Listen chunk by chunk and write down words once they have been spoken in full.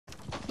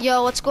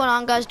Yo, what's going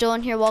on, guys?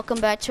 Dylan here. Welcome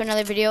back to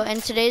another video.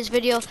 In today's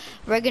video,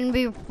 we're gonna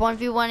be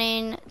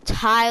 1v1ing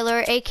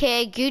Tyler,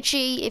 aka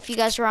Gucci. If you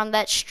guys were on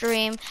that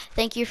stream,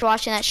 thank you for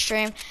watching that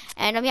stream.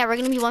 And yeah, we're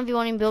gonna be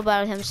 1v1ing build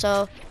battle him.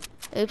 So,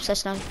 oops,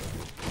 that's not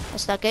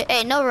good.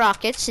 Hey, no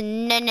rockets.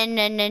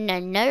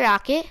 No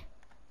rocket.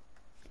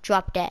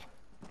 Drop that.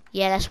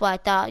 Yeah, that's what I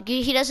thought.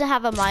 He doesn't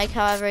have a mic,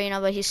 however, you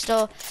know, but he's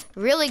still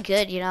really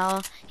good, you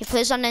know. He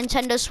plays on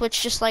Nintendo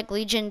Switch just like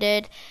Legion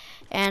did.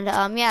 And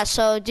yeah,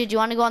 so dude, you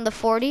want to go on the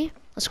 40?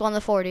 Let's go on the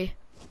 40.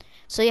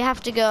 So you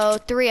have to go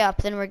 3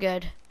 up, then we're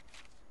good.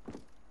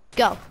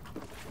 Go.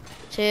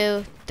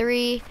 2,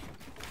 3.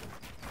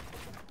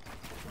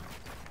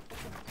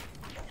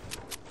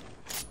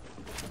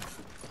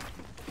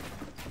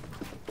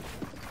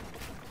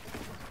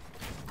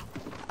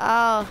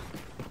 Oh.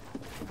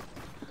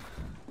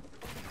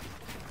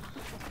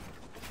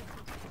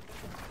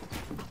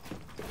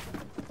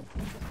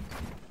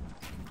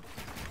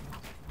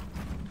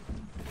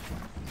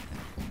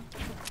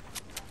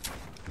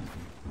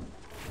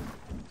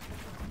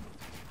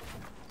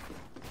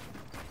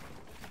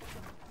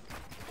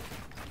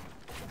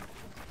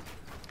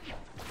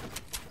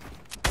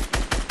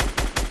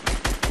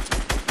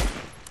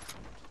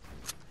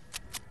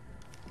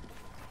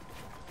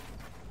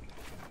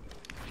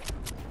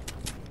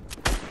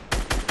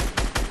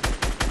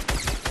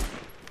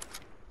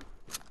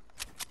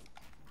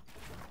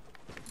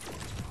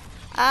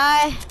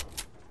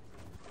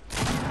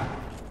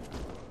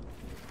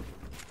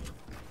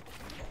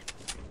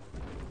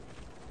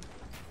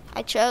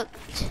 I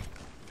choked.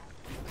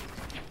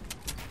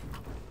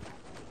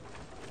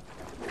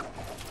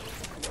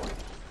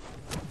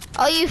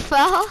 Oh, you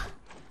fell?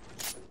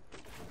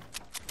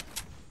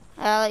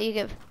 I'll let you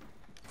get.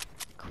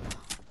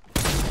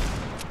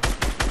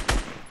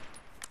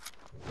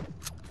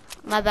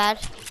 My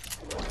bad.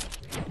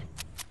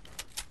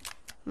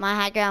 My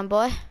high ground,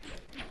 boy.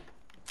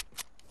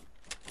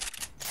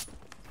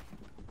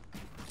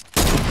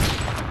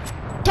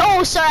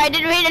 Oh, sorry, I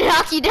didn't mean to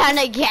knock you down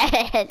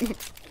again.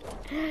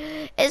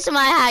 It's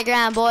my high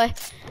ground, boy.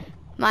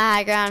 My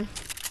high ground.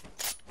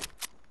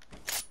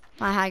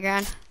 My high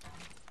ground.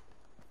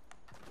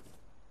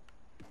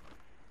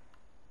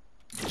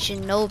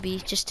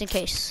 Shinobi, just in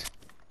case.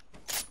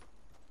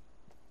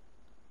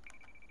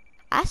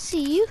 I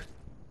see you.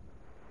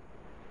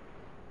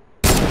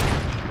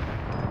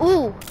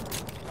 Ooh.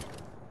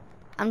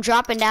 I'm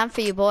dropping down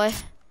for you, boy.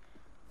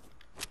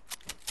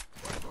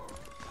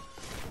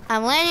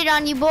 I'm landing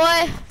on you,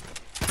 boy.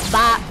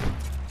 Bop.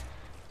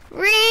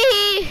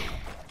 Ree!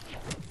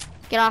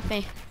 Get off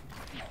me.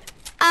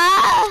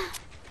 Ah!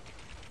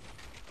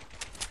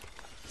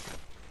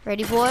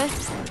 Ready, boy?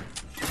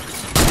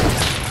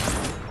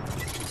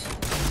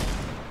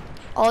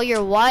 Oh,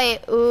 you're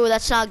white. Ooh,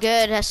 that's not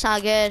good. That's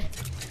not good.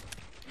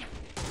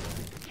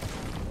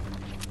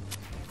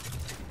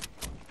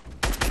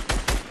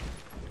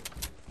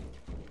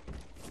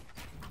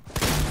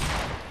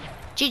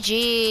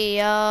 GG,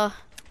 yo.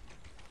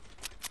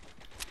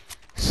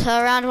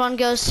 So round 1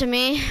 goes to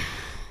me.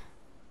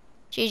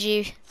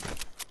 GG.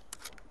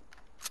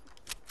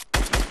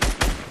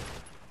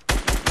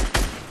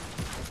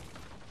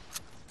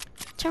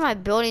 Turn my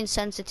building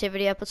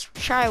sensitivity up. Let's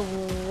try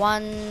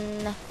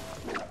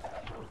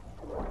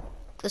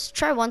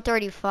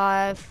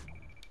 135.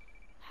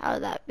 How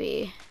would that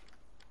be?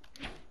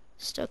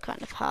 Still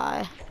kind of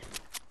high.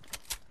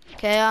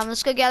 Okay,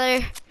 let's go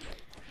gather a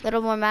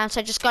little more mats.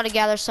 I just gotta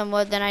gather some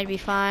wood, then I'd be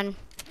fine.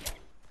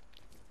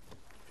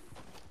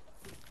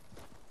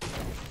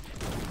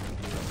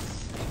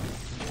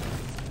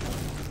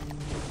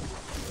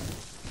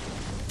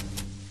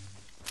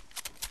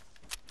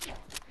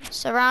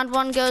 So round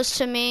 1 goes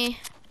to me.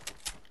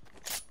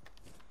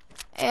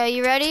 Hey, are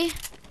you ready?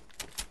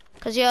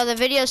 Cause yo, the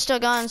video's still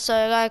going, so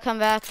I gotta come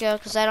back, yo,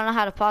 cause I don't know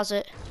how to pause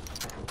it.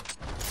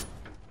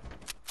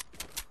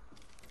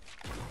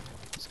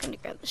 Just gonna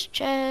grab this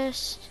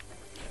chest.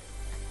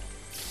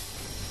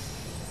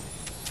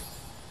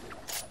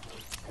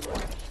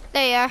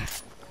 There you are.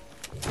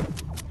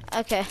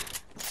 Okay.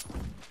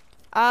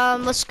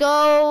 Let's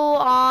go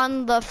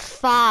on the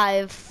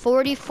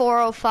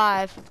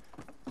 4405.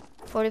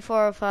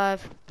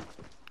 4405.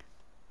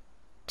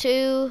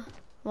 2,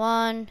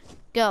 1,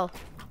 go.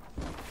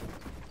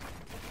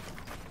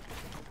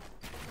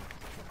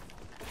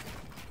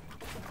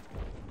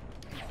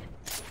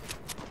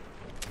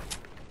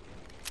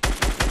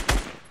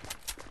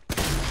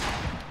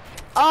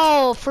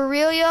 Oh, for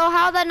real, yo?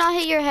 How'd that not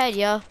hit your head,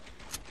 yo?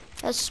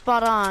 That's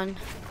spot on.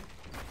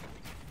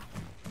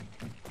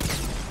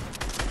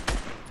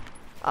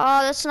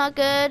 Oh, that's not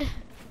good.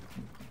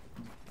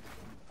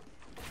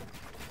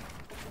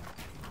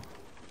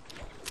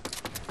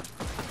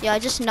 Yeah, I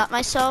just nut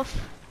myself.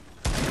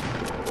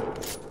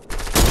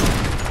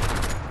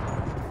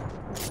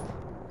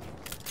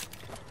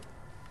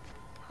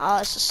 Oh,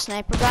 it's a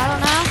sniper battle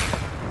now.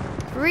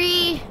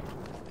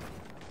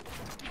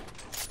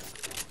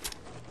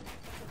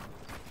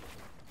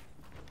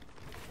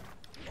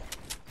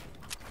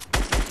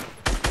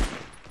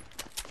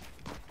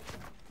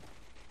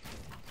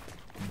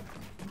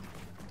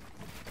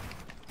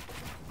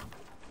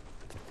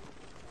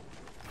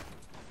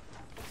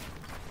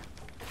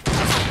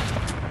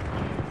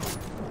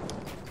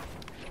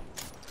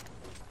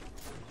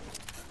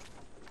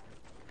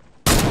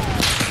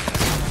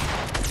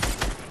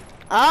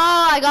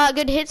 Oh, I got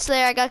good hits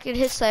there. I got good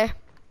hits there.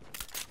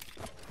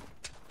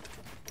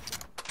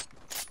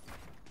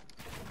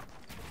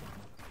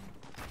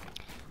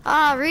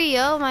 Ah,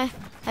 Rio, my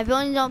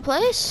buildings don't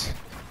place.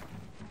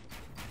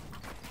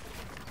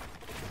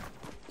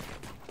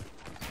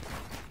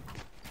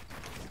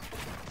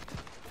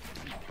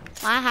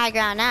 My high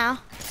ground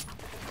now.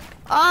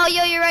 Oh,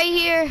 yo, you're right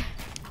here.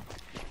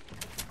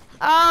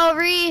 Oh,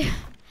 Re.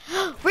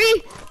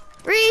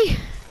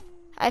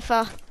 I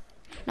fell.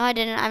 No, I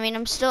didn't. I mean,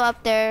 I'm still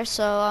up there,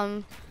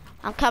 so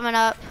I'm coming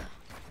up.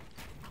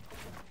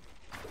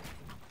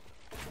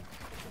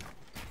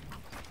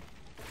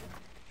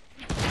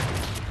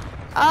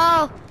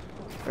 Oh,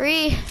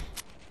 Re.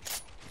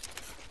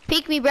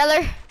 Peek me,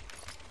 brother.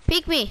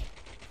 Peek me.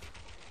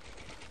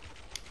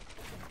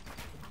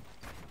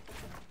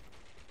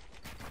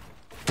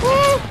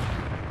 Woo!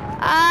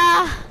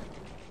 Ah,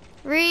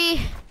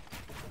 Re.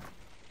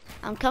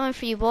 I'm coming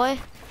for you, boy.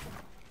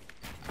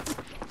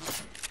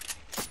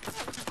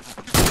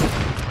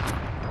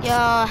 Yo,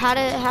 how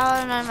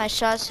are none of my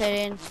shots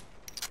hitting?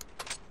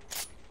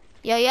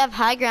 Yo, you have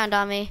high ground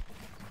on me.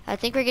 I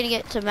think we're gonna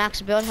get to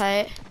max build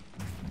height.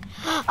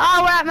 Oh,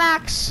 we're at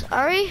max.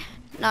 Are we?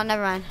 No,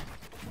 never mind.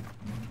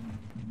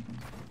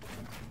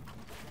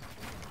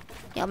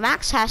 Yo,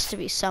 max has to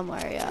be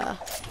somewhere, yeah.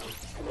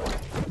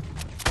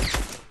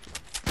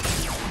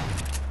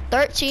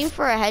 13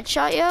 for a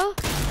headshot, yo.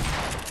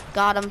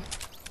 Got him.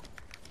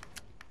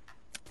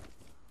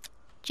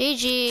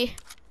 GG.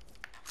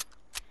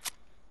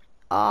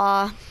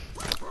 Aw.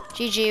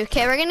 GG.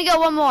 Okay, we're gonna go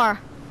one more.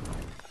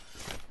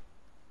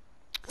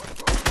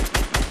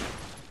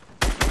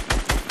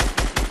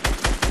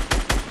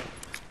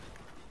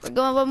 We're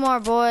going one more,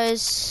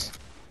 boys.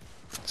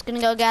 Just gonna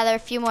go gather a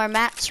few more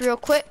mats real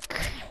quick.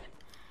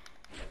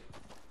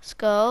 Let's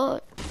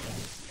go.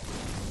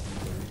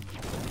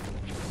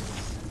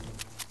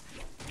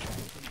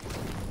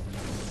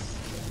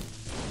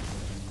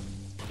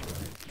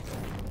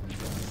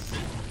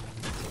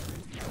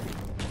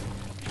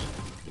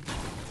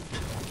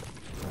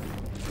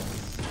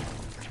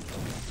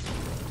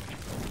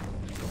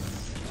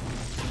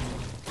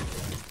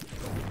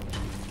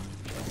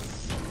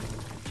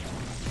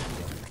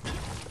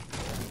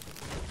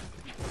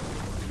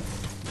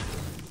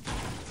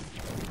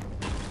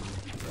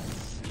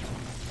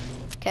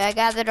 Okay, I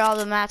gathered all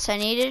the mats I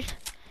needed.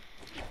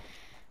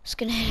 Just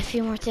gonna hit a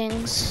few more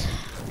things.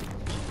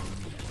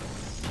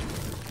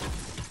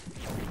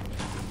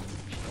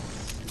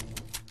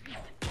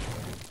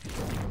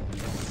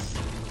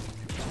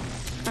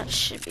 That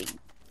should be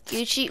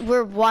Gucci.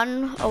 We're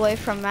one away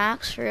from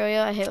max. For real,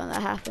 yo, I hate when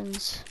that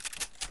happens.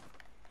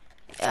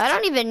 I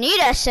don't even need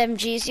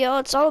SMGs, yo.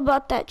 It's all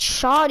about that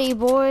shoddy,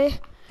 boy.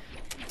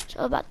 It's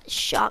all about the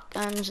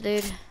shotguns,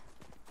 dude.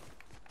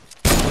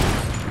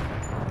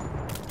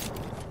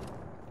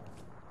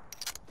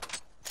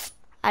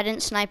 I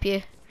didn't snipe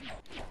you.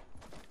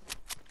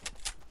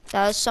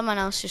 That was someone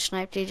else who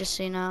sniped you, just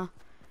so you know.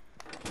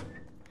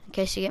 In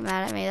case you get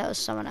mad at me, that was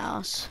someone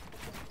else.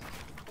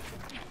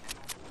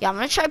 Yeah, I'm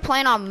gonna try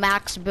playing on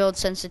max build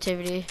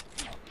sensitivity.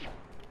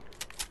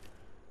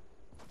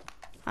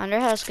 I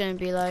wonder how it's gonna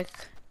be like.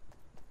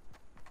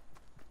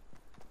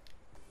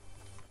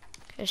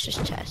 Okay, it's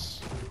just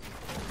test.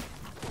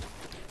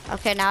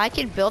 Okay, now I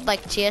can build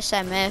like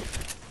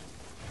TSMF.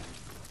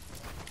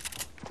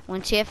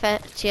 When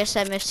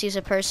TSMF sees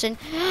a person,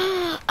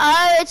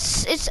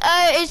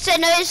 it's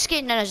another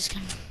skin. No, just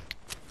kidding.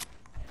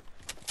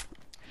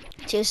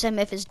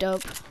 TSMF is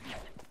dope.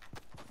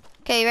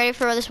 Okay, you ready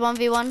for this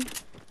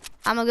 1v1?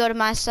 I'm gonna go to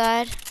my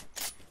side.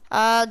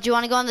 Do you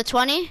want to go on the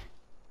 20?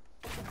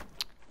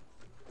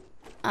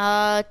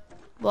 On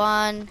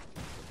the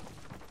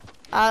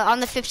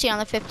 15. On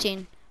the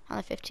 15. On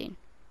the 15.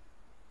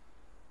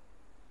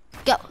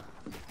 Go.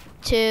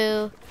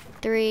 2,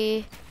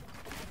 3.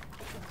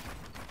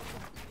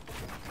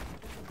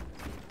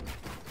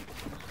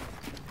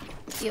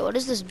 Yo, what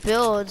is this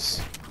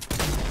builds?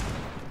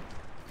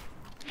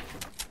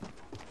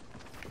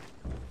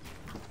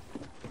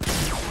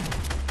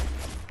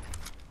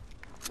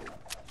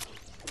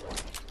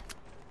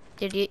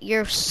 Dude,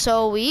 you're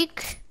so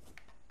weak.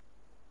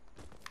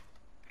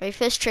 Ready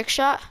for this trick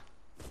shot?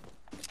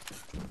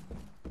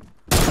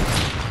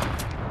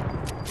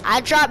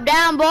 I dropped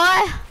down,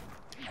 boy.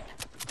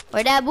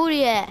 Where that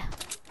booty at?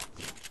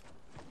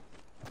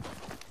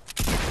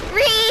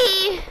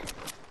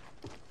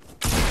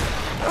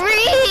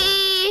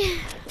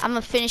 I'm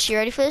gonna finish. You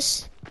ready for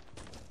this?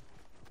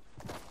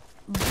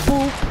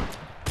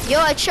 Boop. Yo,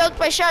 I choked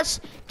my shots.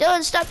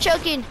 Dylan, stop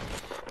choking.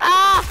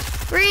 Ah,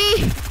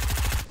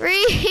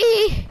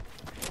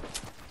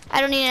 I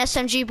don't need an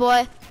SMG,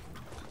 boy.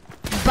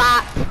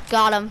 Bop.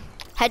 Got him.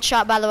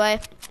 Headshot, by the way.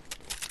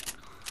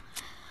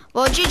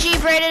 Well,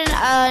 GG, Brayden,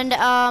 and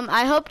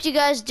I hope you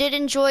guys did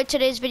enjoy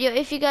today's video.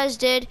 If you guys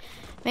did,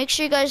 make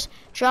sure you guys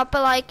drop a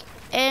like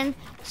and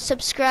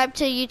subscribe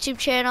to the YouTube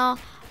channel.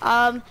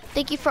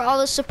 Thank you for all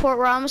the support.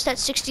 We're almost at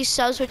 60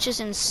 subs, which is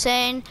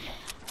insane.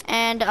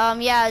 And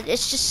yeah,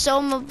 it's just so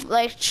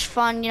like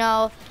fun, you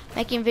know,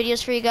 making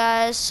videos for you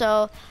guys.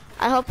 So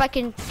I hope I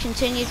can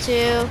continue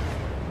to,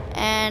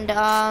 and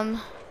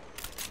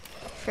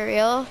for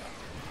real.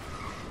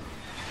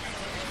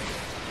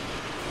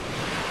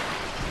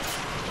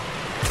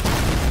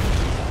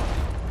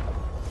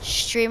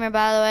 Streamer,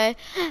 by the way.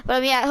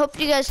 But yeah, I hope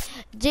you guys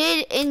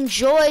did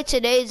enjoy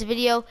today's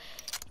video.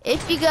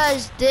 If you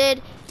guys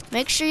did,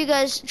 make sure you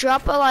guys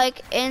drop a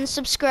like and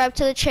subscribe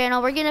to the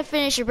channel. We're gonna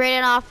finish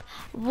Brayden off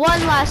one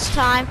last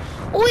time.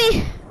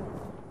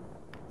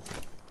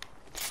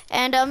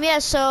 And yeah,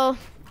 so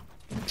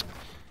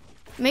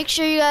make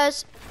sure you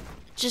guys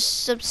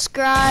just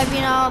subscribe,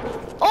 you know.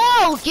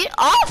 Oh, get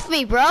off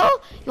me, bro.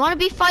 You wanna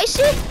be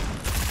feisty?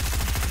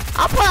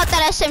 I'll pull out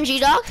that SMG,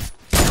 dog.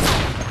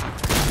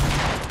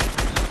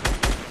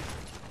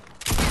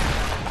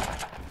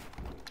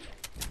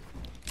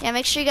 Yeah,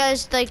 make sure you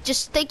guys, like,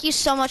 just thank you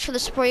so much for the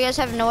support. You guys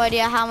have no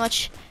idea how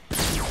much.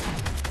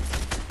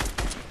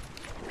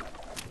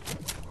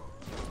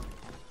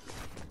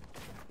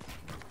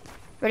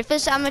 Ready for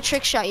this? I'm gonna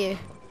trick shot you.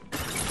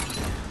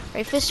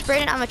 Ready for this,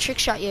 Brayden? I'm gonna trick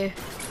shot you.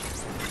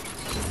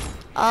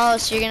 Oh,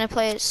 so you're gonna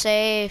play it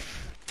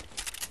safe.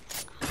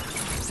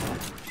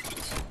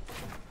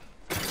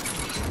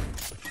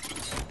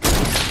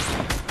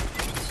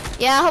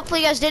 Yeah, hopefully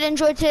you guys did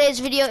enjoy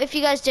today's video. If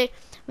you guys did,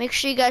 make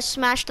sure you guys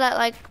smash that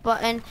like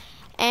button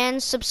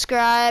and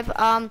subscribe.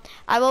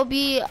 I will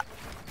be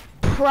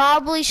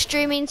probably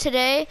streaming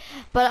today,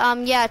 but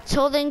yeah,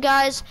 till then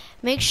guys,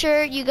 make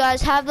sure you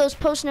guys have those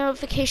post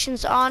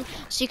notifications on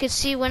so you can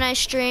see when I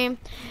stream.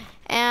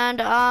 And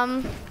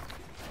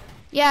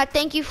yeah,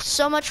 thank you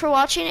so much for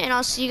watching, and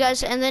I'll see you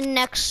guys in the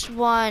next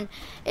one.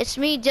 It's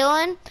me,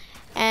 Dylan,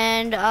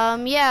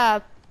 and yeah,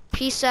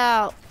 peace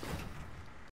out.